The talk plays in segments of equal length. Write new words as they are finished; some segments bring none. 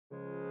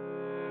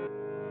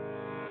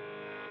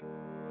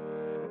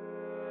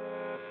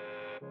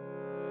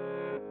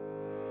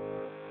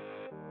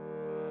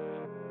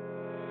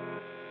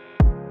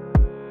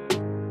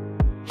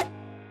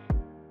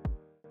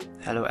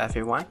Hello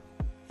everyone,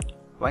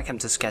 welcome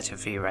to Sketchup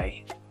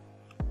vray.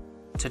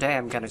 Today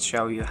I'm going to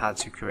show you how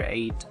to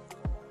create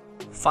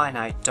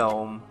finite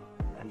dome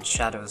and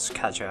shadow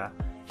sketcher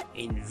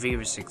in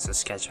V6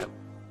 SketchUp.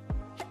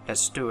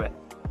 Let's do it.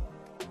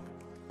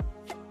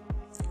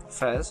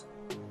 First,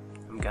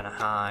 I'm going to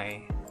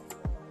hide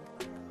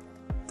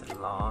the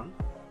lawn,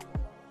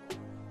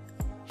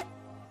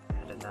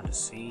 add another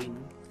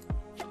scene,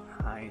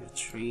 hide the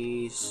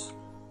trees,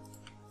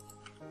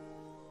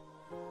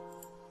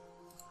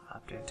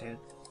 update it,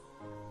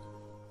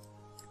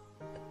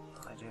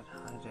 hide it,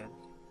 hide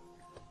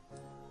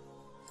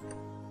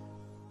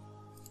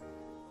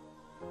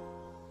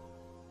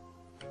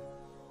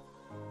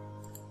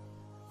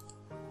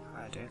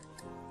it,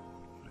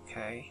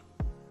 okay.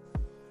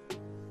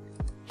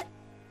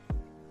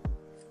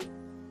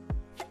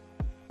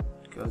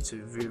 Go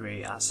to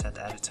V-Ray Asset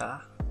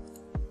Editor,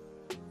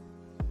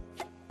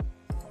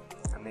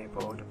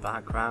 enable the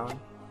background,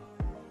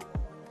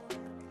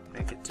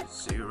 make it to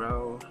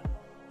 0,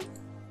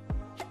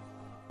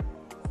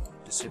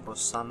 disable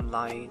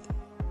sunlight,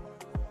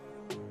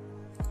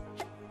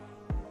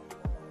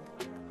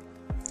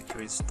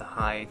 decrease the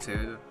height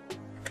to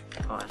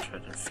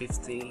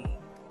 150,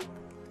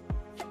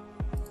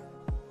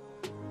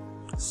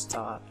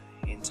 start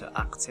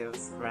interactive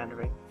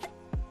rendering.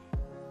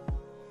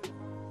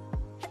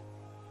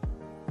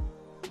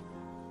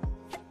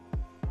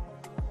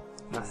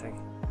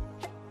 Nothing.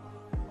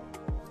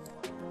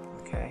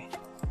 Okay.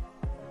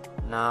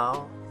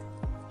 Now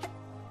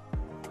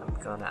I'm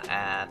gonna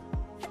add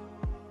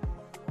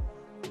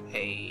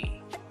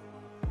a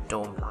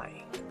dome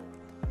light.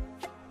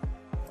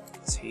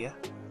 It's here.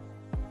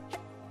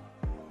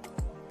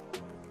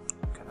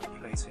 I'm gonna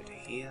place it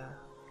here.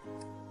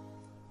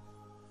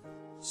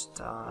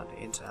 Start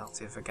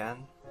interactive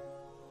again.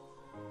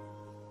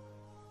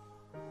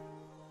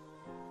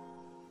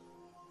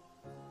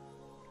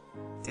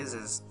 This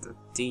is the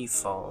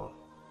default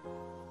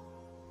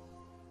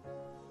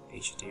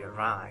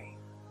HDRI.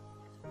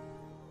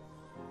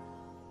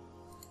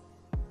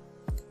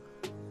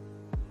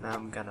 Now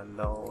I'm gonna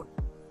load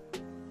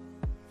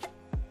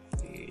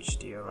the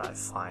HDRI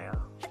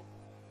file.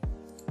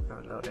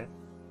 Gonna load it.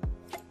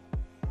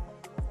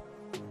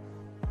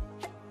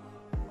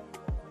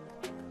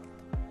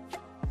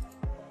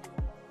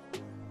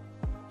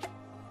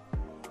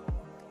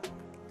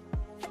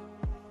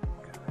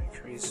 Gonna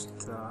increase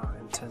the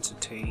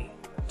intensity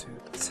to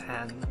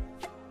 10,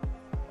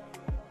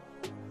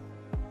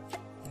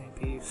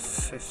 maybe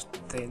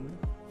 15.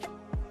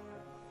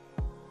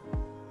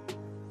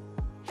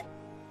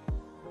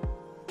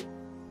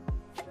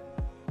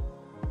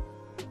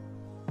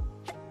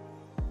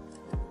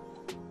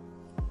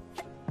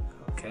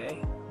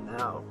 Okay,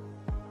 now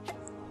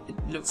it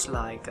looks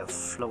like a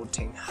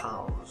floating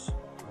house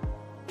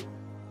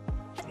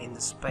in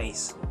the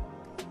space.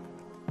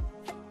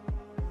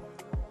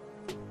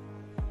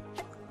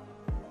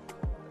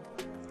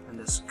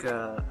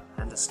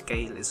 And the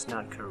scale is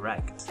not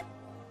correct.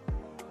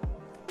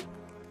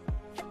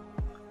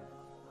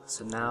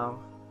 So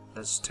now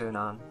let's turn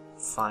on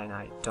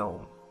finite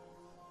dome.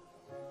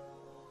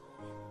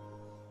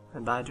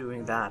 And by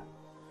doing that,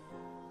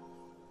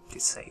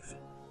 disable.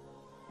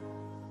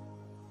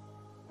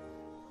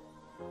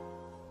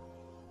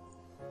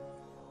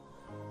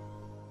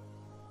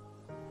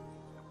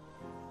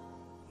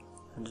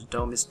 And the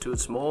dome is too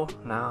small.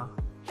 Now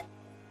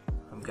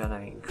I'm gonna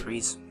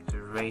increase the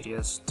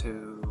radius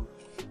to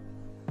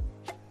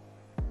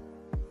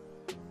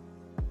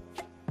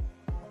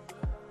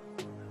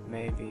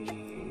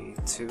maybe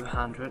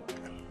 200.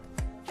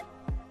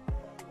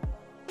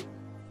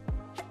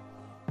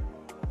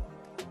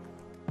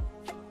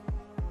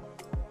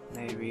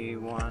 Maybe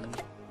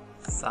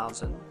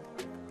 1000.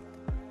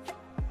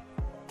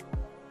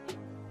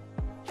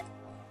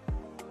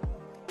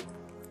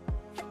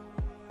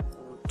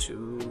 Or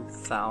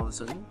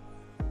 2000.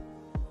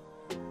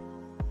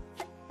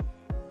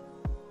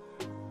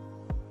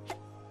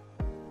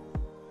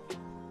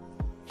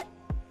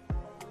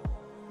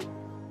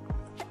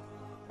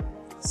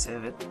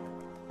 Save it,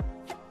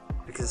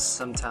 because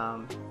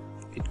sometimes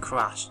it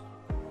crashed.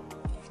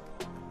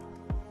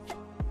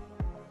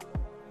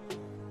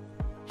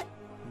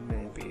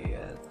 Maybe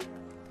at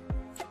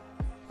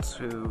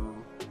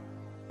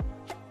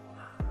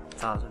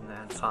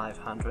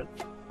 2500.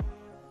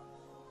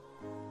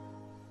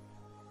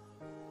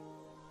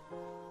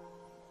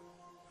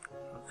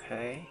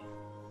 Okay.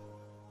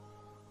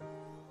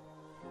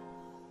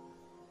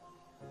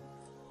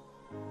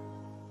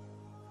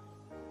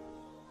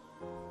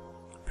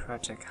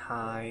 Project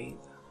height,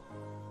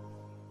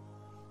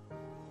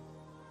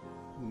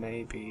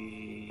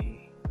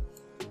 maybe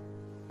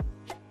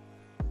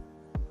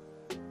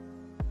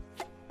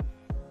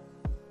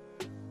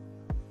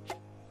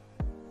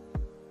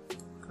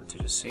go to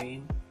the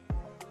scene,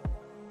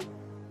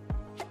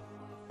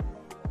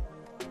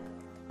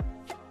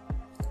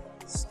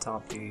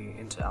 stop the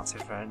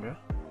interactive render,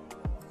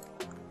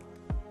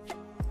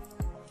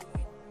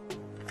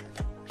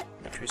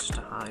 increase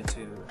the height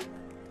to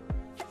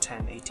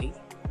 1080.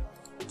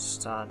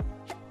 start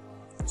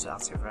this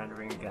active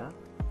rendering again.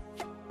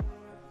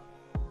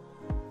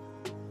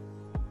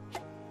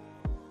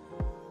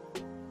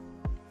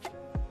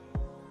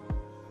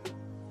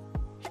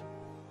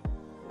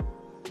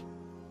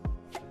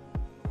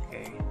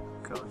 Okay,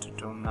 go to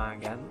Dome 9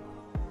 again.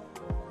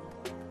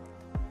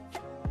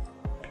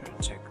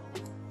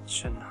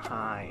 Projection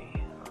high.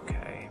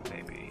 Okay,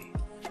 maybe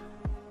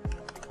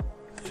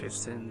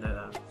 15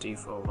 the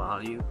default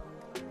value.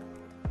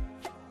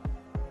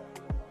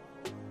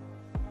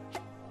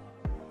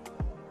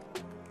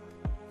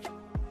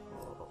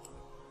 Oh,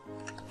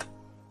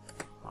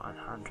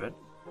 100.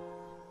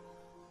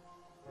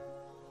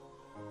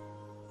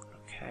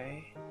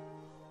 Okay.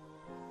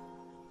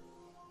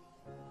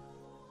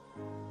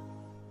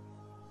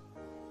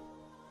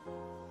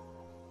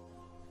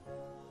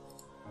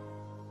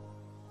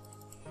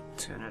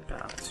 Turn it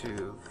down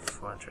to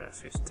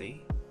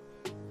 450.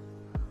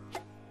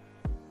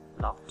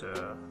 Lock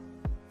the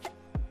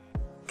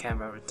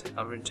camera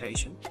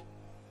orientation.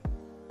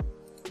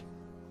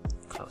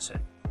 Close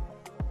it.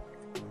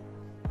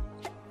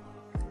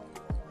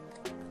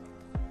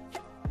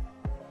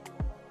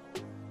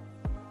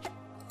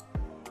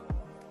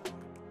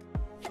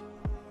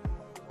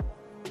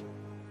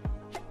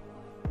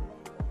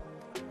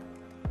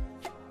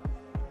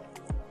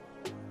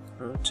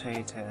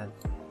 Rotate it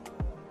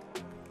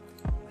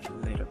a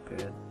little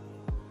bit,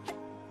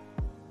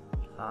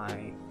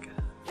 like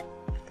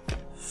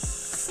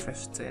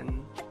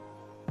 15.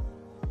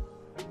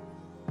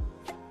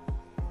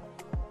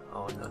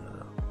 Oh no.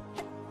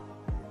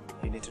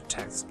 You need to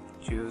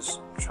use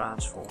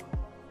transform.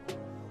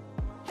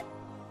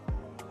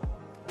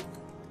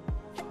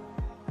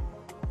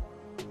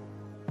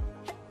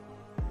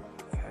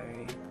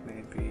 Okay,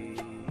 maybe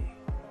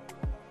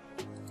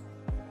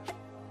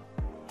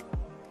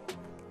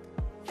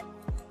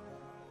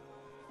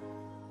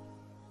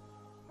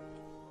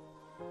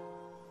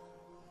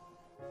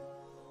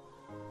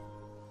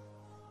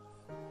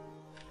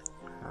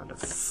another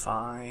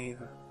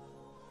 5,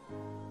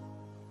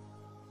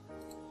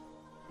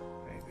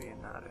 maybe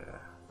another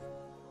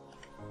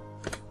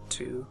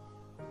 2.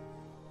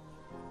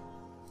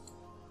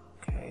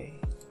 Okay,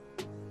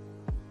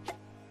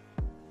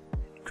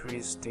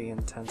 increase the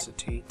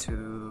intensity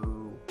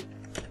to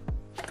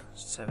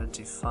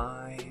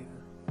 75.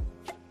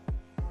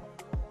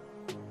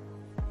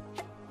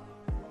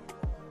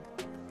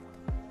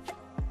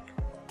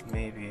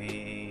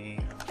 Maybe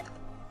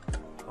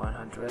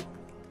 100.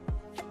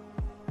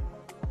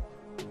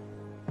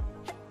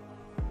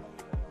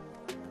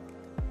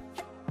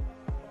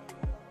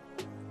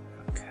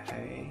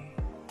 Okay,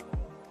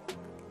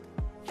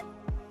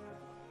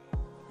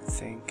 I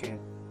think it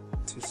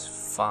is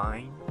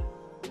fine.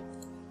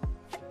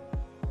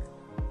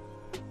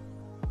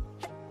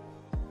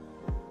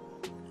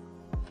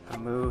 I'll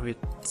move it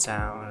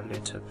down a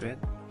little bit.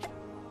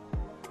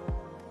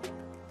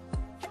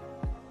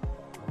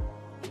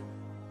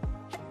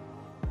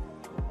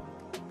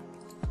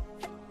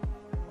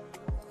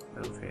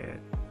 Move it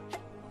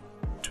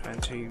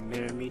 20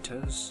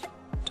 millimeters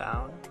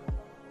down.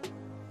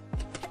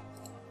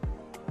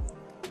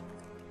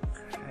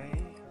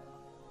 Okay.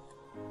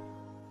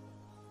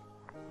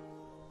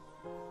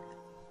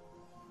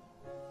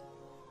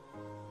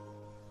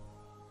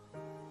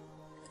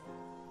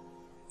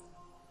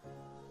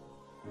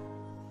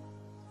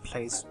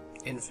 Place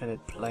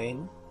infinite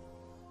plane.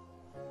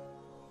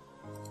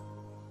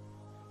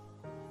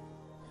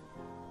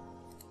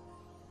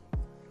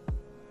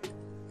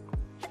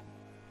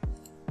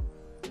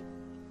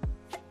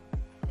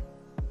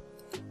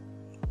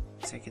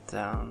 Take it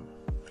down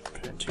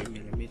 20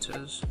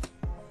 millimeters.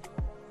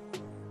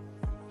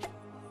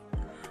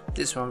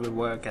 This one will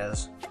work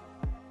as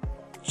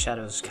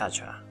shadow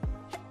sketcher.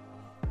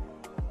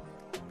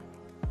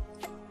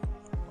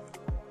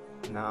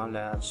 Now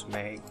let's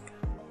make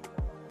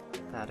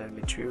another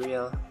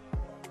material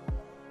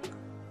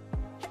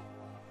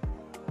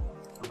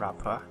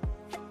wrapper.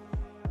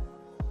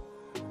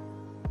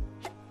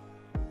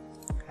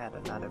 Add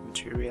another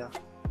material,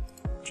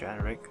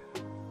 generic.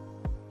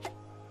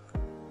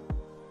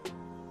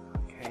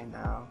 Okay,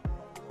 now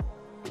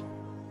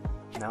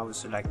we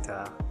select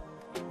the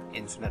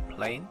infinite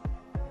plane,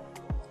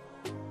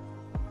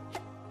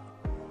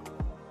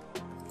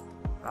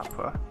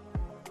 wrapper,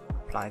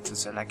 apply to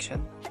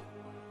selection,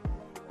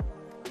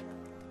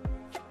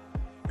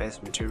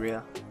 base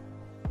material,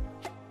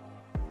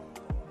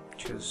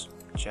 choose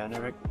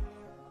generic,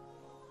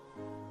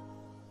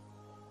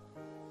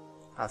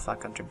 alpha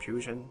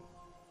contribution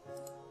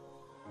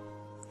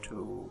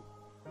to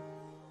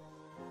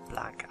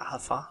black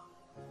alpha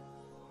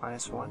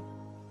 -1,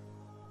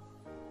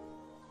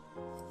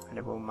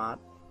 enable matte,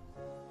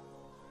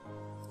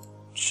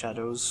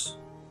 shadows.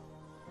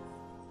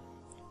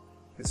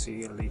 You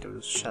see a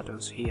little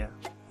shadows here,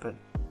 but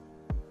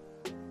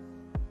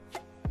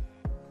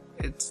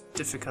it's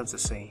difficult to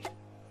see.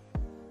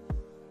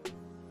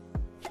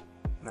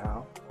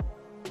 Now,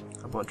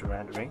 about the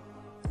rendering,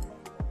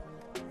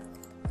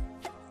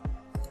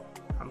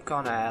 I'm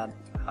gonna add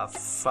a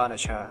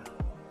furniture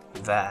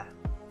there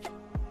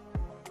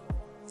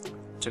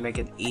to make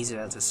it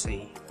easier to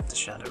see the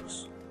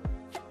shadows.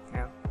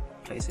 Now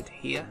place it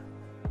here.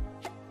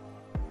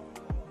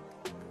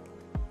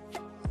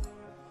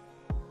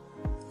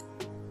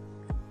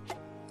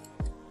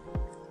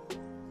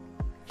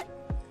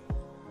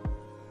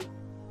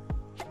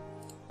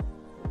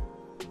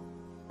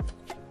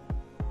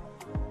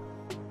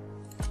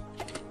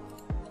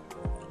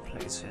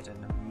 Place it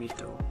in the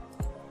middle.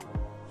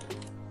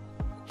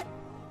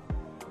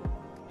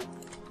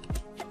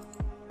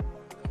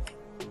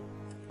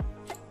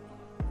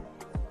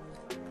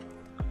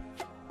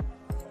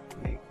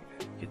 Make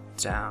it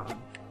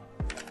down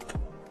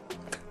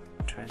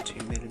 20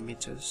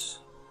 millimeters.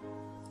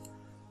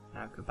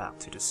 Now go back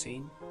to the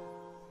scene.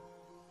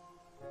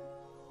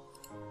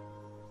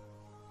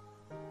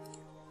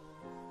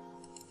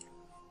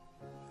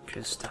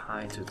 Increase the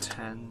height to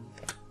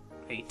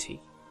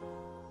 1080.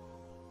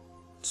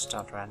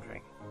 Start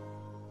rendering.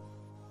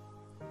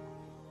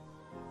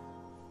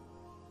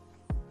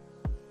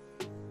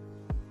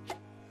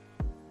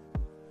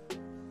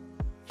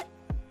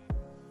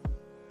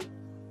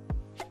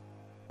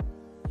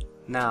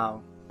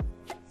 Now,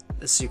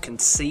 as you can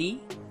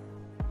see,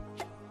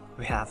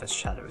 we have the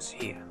shadows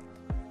here,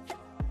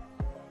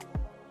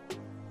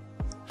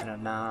 and a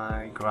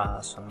nice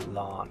grass on the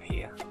lawn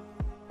here.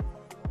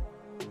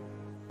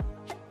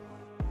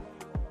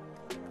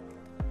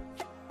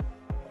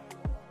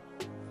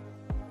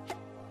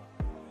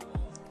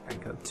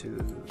 Go to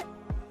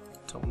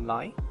tone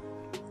light.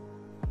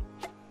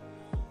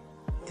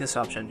 This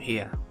option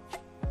here.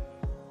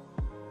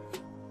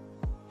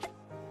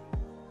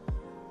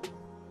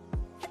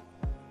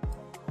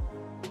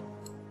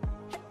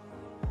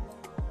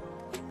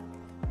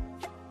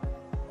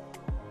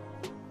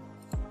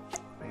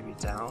 Maybe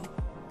down.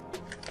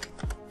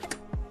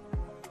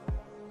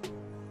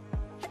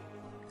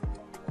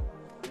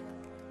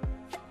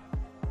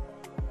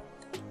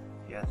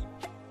 Yes,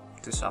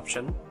 this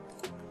option.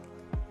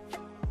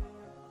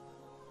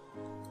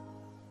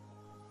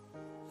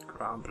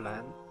 Ground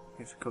blend.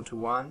 If you go to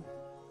 1,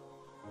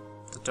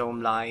 the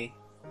dome line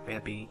will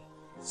be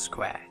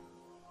square.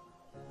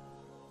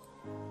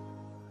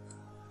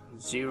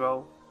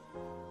 0,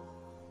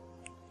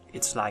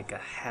 it's like a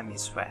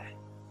hemisphere.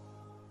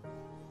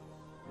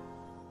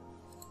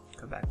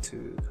 Go back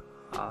to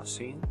our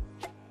scene.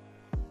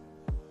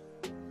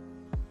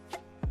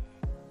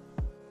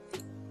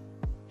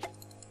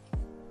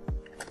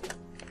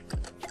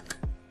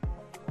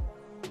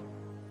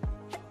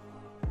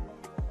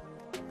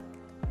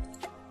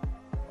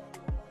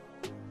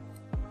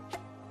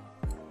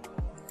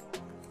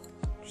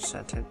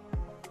 Set it.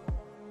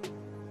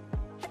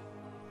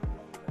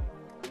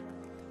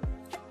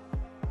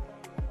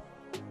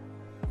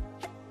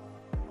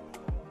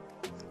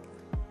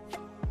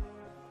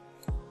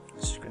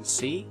 As you can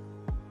see,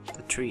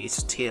 the tree is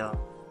still.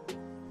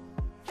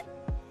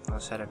 I'll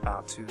set it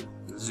back to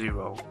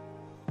 0.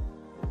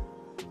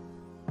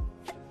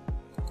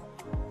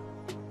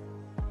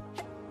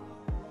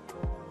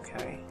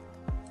 Okay.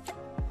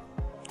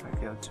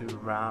 I go to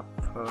wrap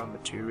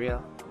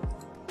material.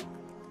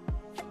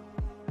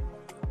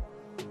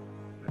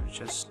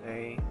 Just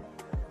say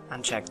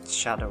unchecked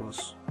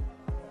shadows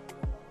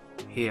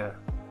here,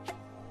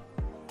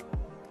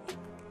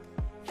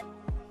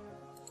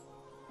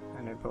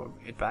 and I put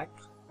it back.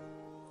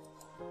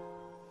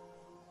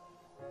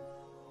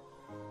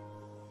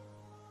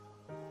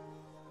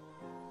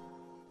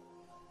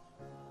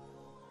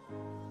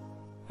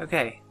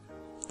 Okay,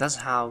 that's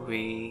how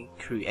we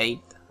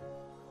create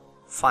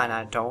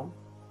finite dome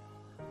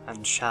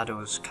and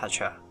shadows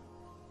catcher.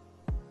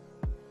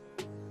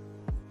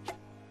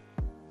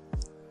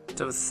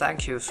 So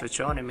thank you for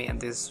joining me in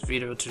this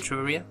video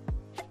tutorial.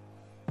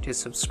 Please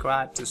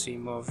subscribe to see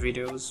more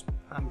videos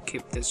and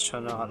keep this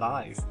channel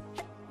alive.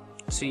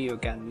 See you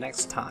again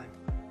next time.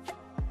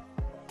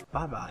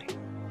 Bye bye.